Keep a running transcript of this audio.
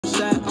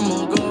shot,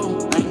 I'ma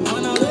go. I ain't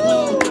going out like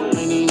no,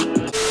 ain't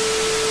even.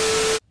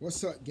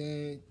 What's up,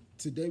 gang?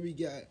 Today we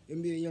got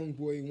NBA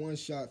Youngboy One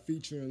Shot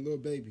featuring Lil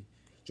Baby.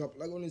 Drop a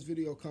like on this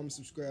video, comment,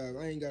 subscribe.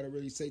 I ain't gotta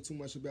really say too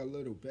much about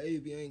Lil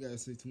Baby. I ain't gotta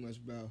say too much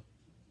about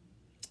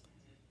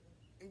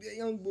NBA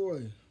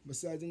Youngboy.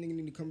 Besides, the nigga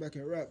need to come back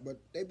and rap, but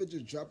they better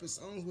just drop his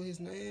songs with his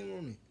name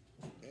on it.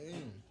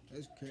 Damn,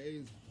 that's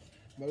crazy.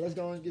 But let's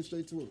go and get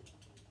straight to it.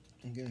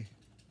 Okay.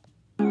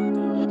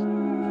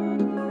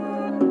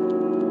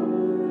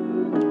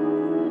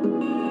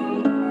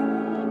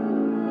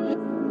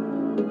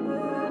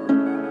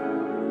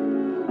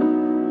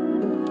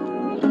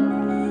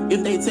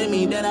 If they tell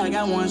me that I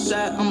got one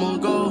shot, I'ma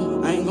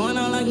go. I ain't going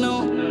out like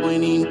no,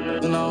 ain't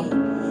even know.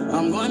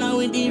 I'm going out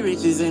with these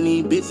riches and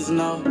these bitches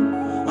know.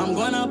 I'm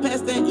going out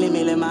past that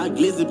limit, let my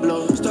glizzy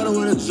blow. Started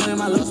with a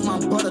dream, I lost my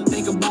brother,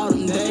 think about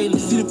him daily.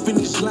 See the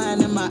finish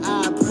line in my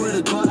eye, pray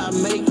to God I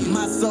make it.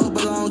 My soul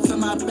belongs to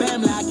my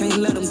family, I can't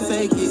let them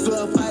take it.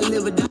 So if I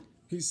live or die.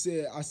 He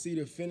said, I see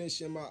the finish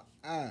in my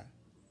eye,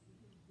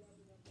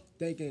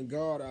 thanking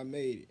God I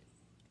made it.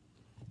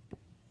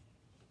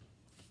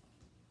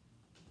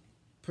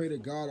 Pray to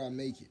God I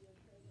make it.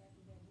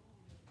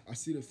 I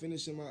see the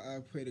finish in my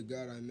eye, pray to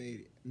God I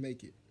made it.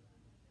 Make it.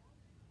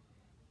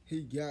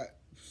 He got...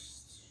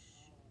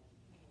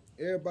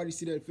 Everybody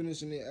see that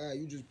finish in their eye.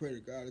 You just pray to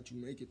God that you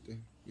make it there.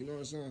 You know what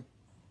I'm saying?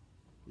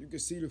 You can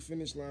see the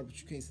finish line, but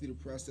you can't see the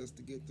process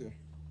to get there.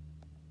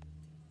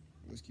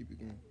 Let's keep it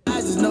going.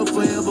 I just know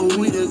forever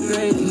we the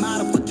greatest.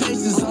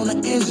 Modifications on the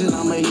engine,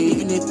 I'ma hit.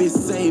 Even if it's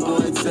safe,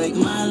 boy, take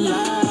my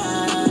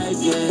life,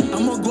 yeah.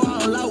 I'ma go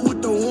all out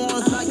with the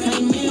ones I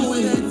came in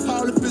with. That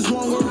tall if it's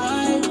wrong or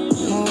right.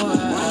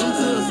 Right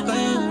to the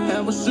stand,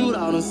 have a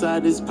shootout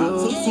inside this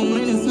bill. Took too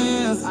many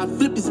hands, I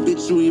flip this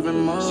bitch you even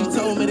more. She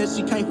told me that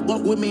she can't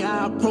fuck with me,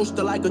 I approached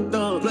her like a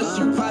thug. Plus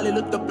she probably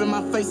looked up in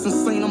my face and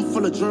seen I'm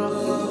full of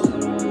drugs.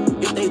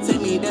 If they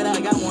tell me that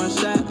I got one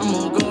shot,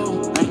 I'ma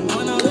go. I ain't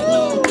going out like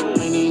no,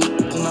 ain't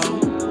even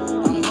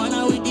know. I'm going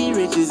out with these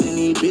riches and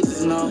these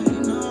bitches know.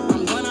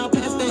 I'm going out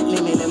past that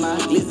limit, let my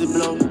glizzy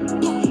blow.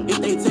 If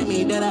they tell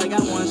me that I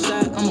got one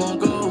shot, I'ma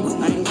go.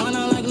 I ain't going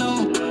out like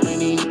no,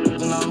 ain't even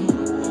know.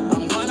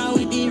 I'm going out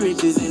with these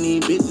riches and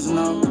these bitches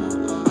know.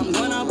 I'm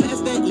going out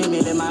past that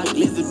limit, let my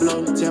glizzy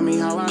blow. Tell me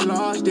how I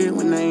lost it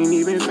when they ain't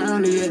even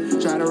found it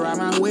yet. Try to ride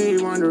my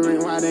wave,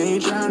 wondering why they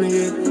ain't drowning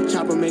yet.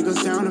 Chopper make a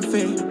sound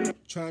effect.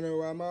 Trying to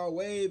ride my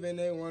wave and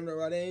they wonder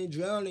why they ain't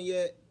drowning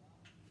yet.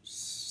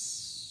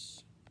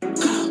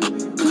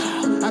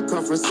 I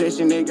come from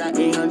session, they got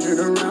 800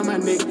 around my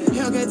neck.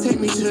 Hellcat take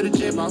me to the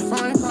jet, I'll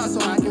find car so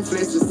I can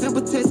flex. A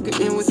simple test could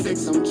end with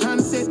sex, I'm trying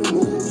to set the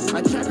move.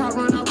 I track, I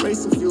run out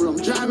racing fuel, I'm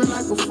driving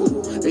like a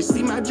fool. They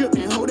see my drip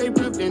and hold their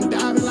breath, then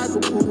diving like a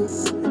pool.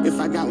 If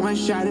I got one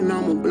shot and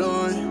I'ma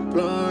blow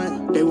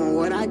it. They want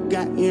what I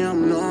got, yeah,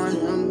 I'm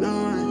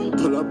knowing.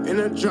 Pull up in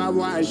a drop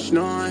while I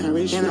snoring.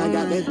 And I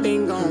got that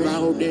thing going, I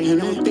hope that you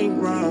don't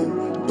think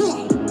wrong.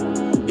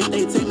 If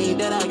they tell me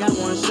that I got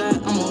one shot,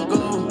 I'ma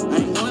go. I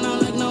ain't going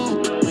out like no,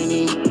 ain't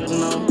even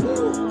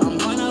know. I'm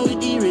going out with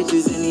these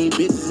riches and these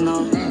bitches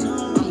know.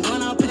 I'm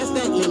going out past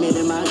that limit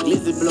and my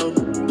glizzy blow.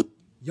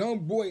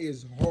 Youngboy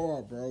is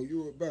hard, bro.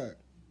 You were back.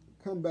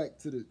 Come back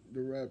to the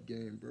rap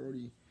game,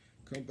 Brody.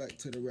 Come back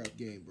to the rap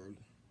game, bro.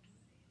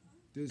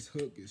 This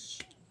hook is...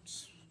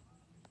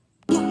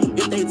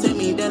 If they tell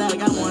me that I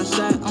got one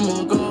shot,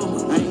 I'ma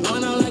go. I ain't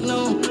going out like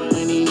no,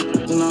 ain't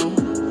even know.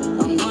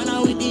 I'm going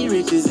out with these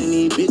riches and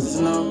these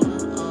bitches know.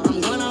 I'm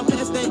going out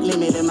past that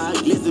limit and my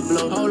glizzy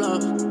blow. Hold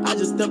up, I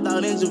just stepped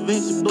out in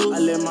Javinci boots. I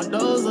let my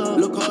doors up.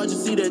 Look hard, you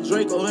see that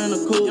Draco in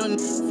the coupe. Young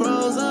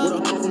froze up.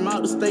 With a hoe from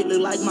out the state,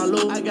 look like my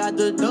look. I got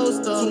the dough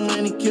stuff. Too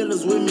many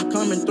killers with me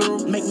coming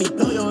through. Make me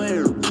blow your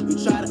hair.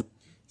 You try to...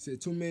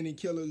 Said too many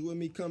killers with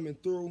me coming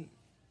through.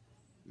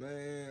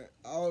 Man,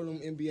 all them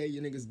NBA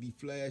niggas be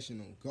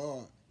flashing on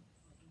God.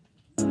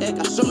 Heck,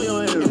 I show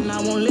your hair, and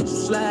I won't let you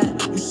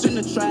slide. You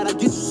shouldn't have tried, I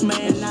get you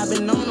smashed. I've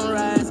been on the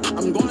rise,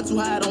 I'm going too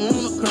high, I don't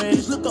wanna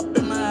crash. Look up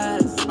in my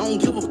eyes, I don't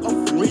give a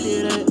fuck for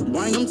really that.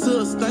 Bring them to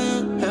a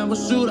stand, have a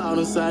shootout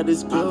inside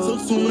this bill. I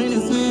took too many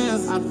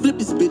hands, I flip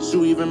this bitch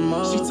you even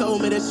more. She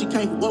told me that she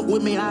can't fuck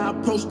with me, I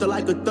approached her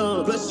like a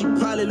thug. Plus she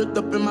probably looked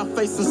up in my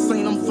face and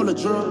seen I'm full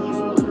of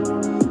drugs.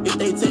 If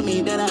they tell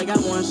me that I got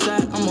one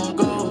shot, I'ma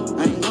go.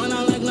 I ain't going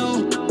out like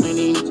no, ain't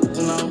even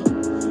know.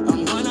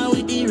 I'm going out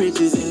with these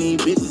riches and these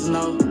bitches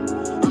know.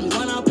 I'm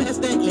going out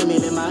past that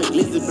limit and my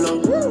glizzy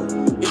blow.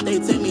 If they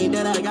tell me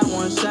that I got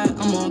one shot,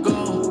 I'ma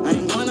go. I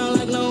ain't going out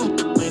like no,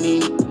 ain't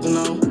even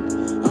know.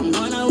 I'm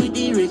going out with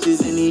these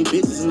riches and these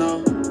bitches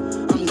know.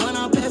 I'm going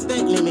out past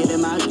that limit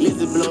and my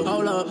glizzy blow.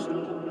 Hold up.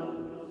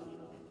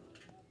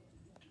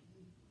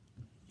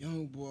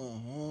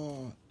 Youngboy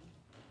hard.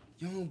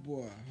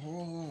 Youngboy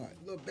hard.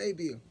 Lil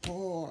Baby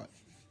hard.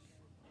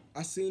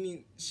 I seen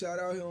him shout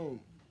out him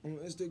on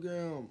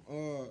Instagram,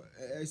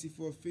 asked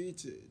for a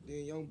feature.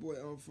 Then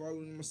Youngboy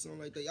unfollowed him or something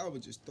like that. Y'all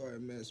would just start a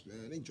mess,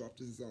 man. They dropped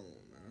his own,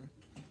 man.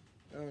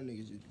 Y'all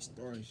niggas just be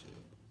starting shit,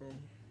 bro.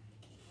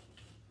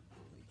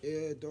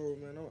 Yeah, though,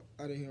 man,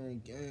 I'm out of here on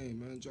game,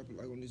 man. Drop a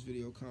like on this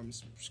video, comment,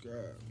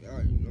 subscribe. Y'all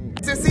already know.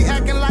 Since he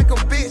acting like a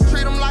bitch,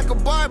 treat him like a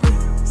Barbie.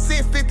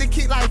 Sit 50,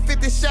 kick like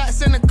 50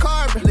 shots in the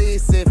carbon.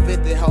 Please sit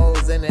 50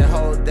 hoes in that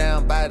whole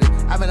down body.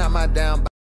 I've been out my down